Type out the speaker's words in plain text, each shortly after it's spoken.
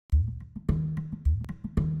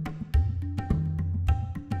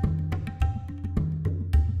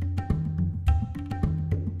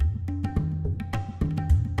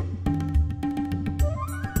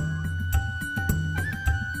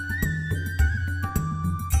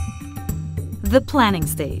The planning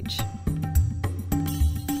stage.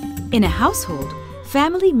 In a household,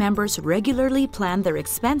 family members regularly plan their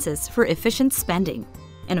expenses for efficient spending,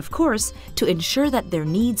 and of course, to ensure that their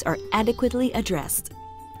needs are adequately addressed.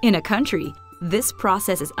 In a country, this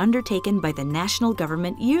process is undertaken by the national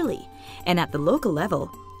government yearly, and at the local level,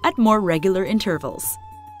 at more regular intervals.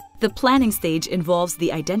 The planning stage involves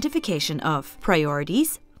the identification of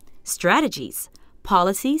priorities, strategies,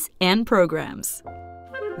 policies, and programs.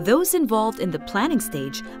 Those involved in the planning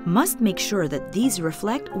stage must make sure that these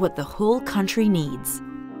reflect what the whole country needs.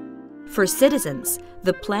 For citizens,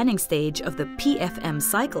 the planning stage of the PFM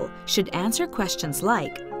cycle should answer questions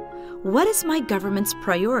like, what is my government's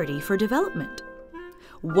priority for development?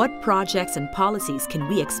 What projects and policies can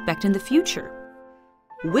we expect in the future?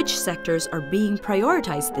 Which sectors are being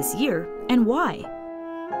prioritized this year and why?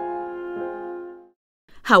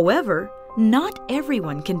 However, not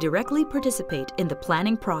everyone can directly participate in the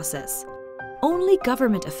planning process. Only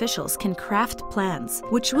government officials can craft plans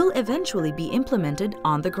which will eventually be implemented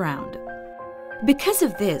on the ground. Because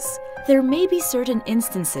of this, there may be certain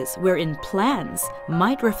instances wherein plans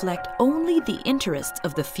might reflect only the interests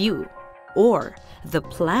of the few, or the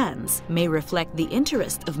plans may reflect the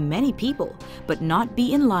interest of many people but not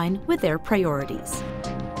be in line with their priorities.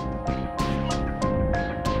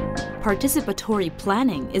 Participatory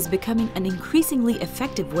planning is becoming an increasingly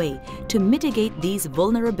effective way to mitigate these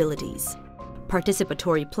vulnerabilities.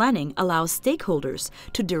 Participatory planning allows stakeholders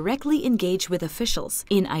to directly engage with officials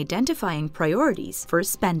in identifying priorities for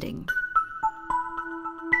spending.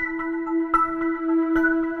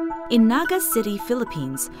 In Naga City,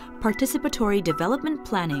 Philippines, participatory development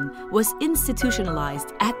planning was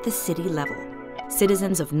institutionalized at the city level.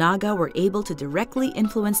 Citizens of Naga were able to directly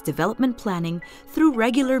influence development planning through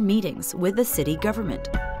regular meetings with the city government.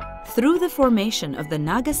 Through the formation of the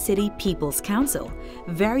Naga City People's Council,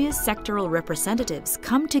 various sectoral representatives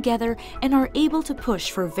come together and are able to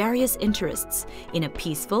push for various interests in a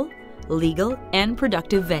peaceful, legal, and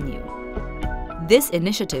productive venue. This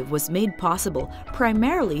initiative was made possible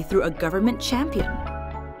primarily through a government champion.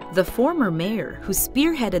 The former mayor who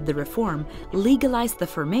spearheaded the reform legalized the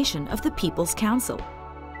formation of the People's Council.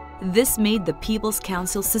 This made the People's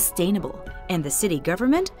Council sustainable and the city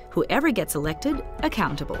government, whoever gets elected,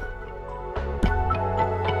 accountable.